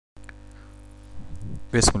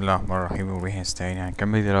بسم الله الرحمن الرحيم وبه نستعين.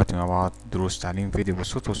 هنكمل دلوقتي مع بعض دروس تعليم فيديو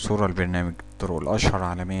بالصوت والصورة لبرنامج الطرق الأشهر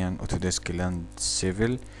عالميا أوتوديسك لاند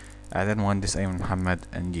سيفل. إعداد مهندس أيمن محمد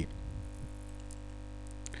أنديل.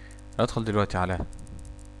 ندخل دلوقتي على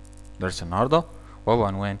درس النهاردة وهو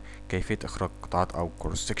عنوان كيفية إخراج قطاعات أو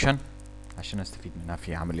كروس سكشن عشان نستفيد منها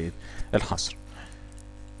في عملية الحصر.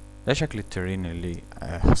 ده شكل الترين اللي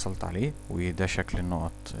حصلت عليه، وده شكل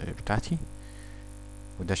النقط بتاعتي،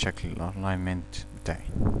 وده شكل الالاينمنت بتاعي.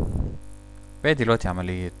 بقى دلوقتي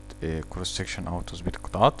عملية كروس سكشن او تظبيط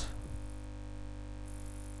القطاعات.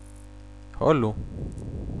 هقول له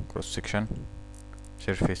كروس سكشن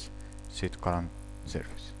سيرفيس سيت كارنت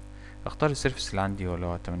سيرفيس، اختار السيرفيس اللي عندي اللي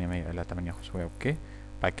هو 800 الى 8500. اوكي،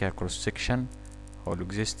 بعد كده كروس سكشن هقول له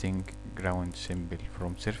existing ground symbol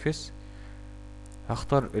from surface.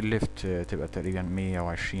 هختار الليفت تبقى تقريبا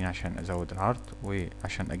 120 عشان ازود العرض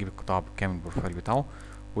وعشان اجيب القطاع بالكامل البروفايل بتاعه،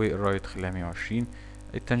 والرايت خليها 120،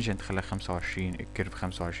 التانجنت خليها 25، الكيرف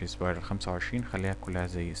 25، سبايرال 25، خليها كلها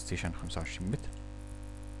زي ستيشن 25 متر.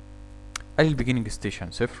 قال البيجيننج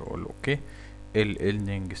ستيشن 0 اقول له اوكي،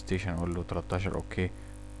 الاندنج ستيشن اقول له 13 اوكي.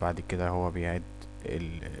 بعد كده هو بيعد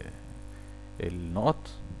النقط.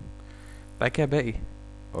 بعد كده باقي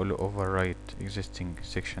اقول له overwrite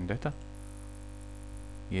existing section data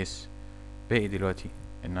يس. باقي دلوقتي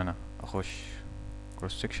ان انا اخش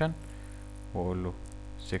كروس سكشن واقول له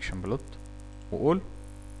سكشن بلوت واقول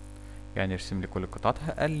يعني ارسم لي كل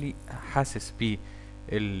القطاعات. قال لي حاسس بيه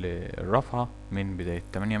الرفعة من بداية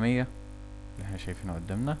 800 اللي احنا شايفينه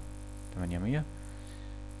قدامنا 800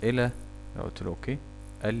 الى، لو قلت له اوكي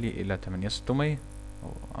قال لي الى 8600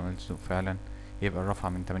 وعملت فعلا، يبقى الرفعة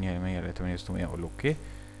من 800 الى 8600. اقول له اوكي،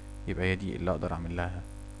 يبقى هي دي اللي اقدر اعمل لها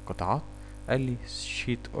قطاعات. قال لي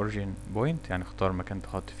شيت اوريجين بوينت، يعني اختار مكان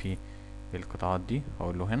تحط فيه القطاعات دي.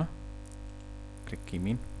 هقول له هنا كليك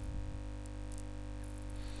يمين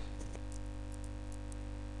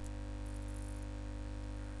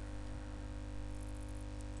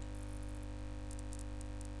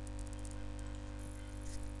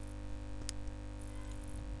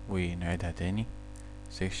ونعيدها تاني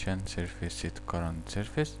section surface set current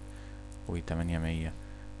surface و800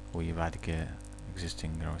 وبعد كده existing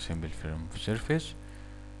ground symbol from surface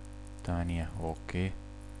 8 اوكي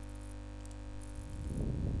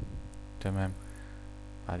تمام.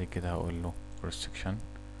 بعد كده هقول له cross section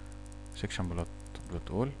section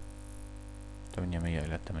plot all 800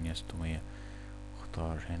 الى 8600.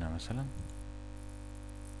 اختار هنا مثلا.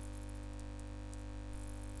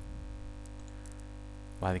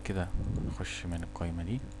 بعد كده نخش من القائمة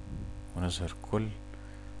دي ونظهر كل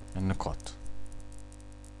النقاط،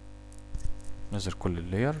 نظهر كل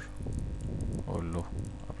اللاير واقول له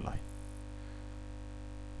ابلاي.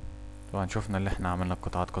 طبعا شفنا اللي احنا عملنا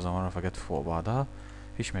القطاعات كذا مرة فجت فوق بعضها،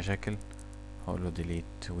 مفيش مشاكل. هقول له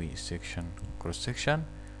ديليت و سيكشن كروس سيكشن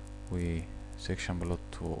و سيكشن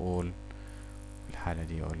بلوت واول. في الحالة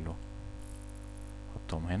دي اقول له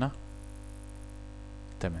حطهم هنا.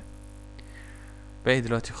 تمام. باقي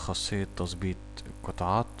دلوقتي خاصية تظبيط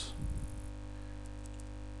القطاعات.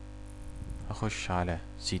 هخش على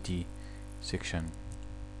سي تي سيكشن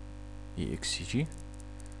اي اكس سي جي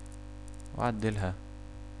واعدلها،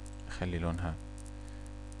 اخلي لونها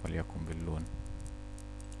وليكن باللون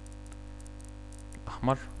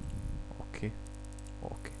الاحمر. اوكي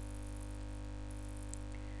اوكي.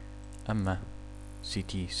 اما سي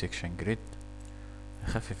تي سيكشن جريد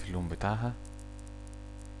اخفف اللون بتاعها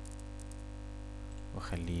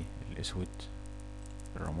واخليه الاسود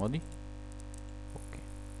الرمادي. اوكي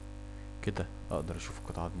كده اقدر اشوف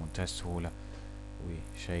القطاعات بمنتهى السهولة،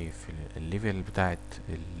 وشايف الليفل بتاعت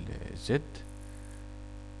الزد.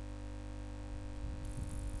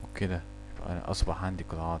 وكده يبقى انا اصبح عندي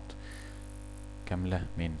قطاعات كاملة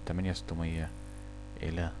من 8600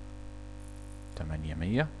 الى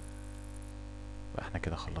 800. احنا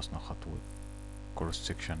كده خلصنا خطوة كروس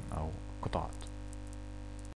سكشن او قطاعات.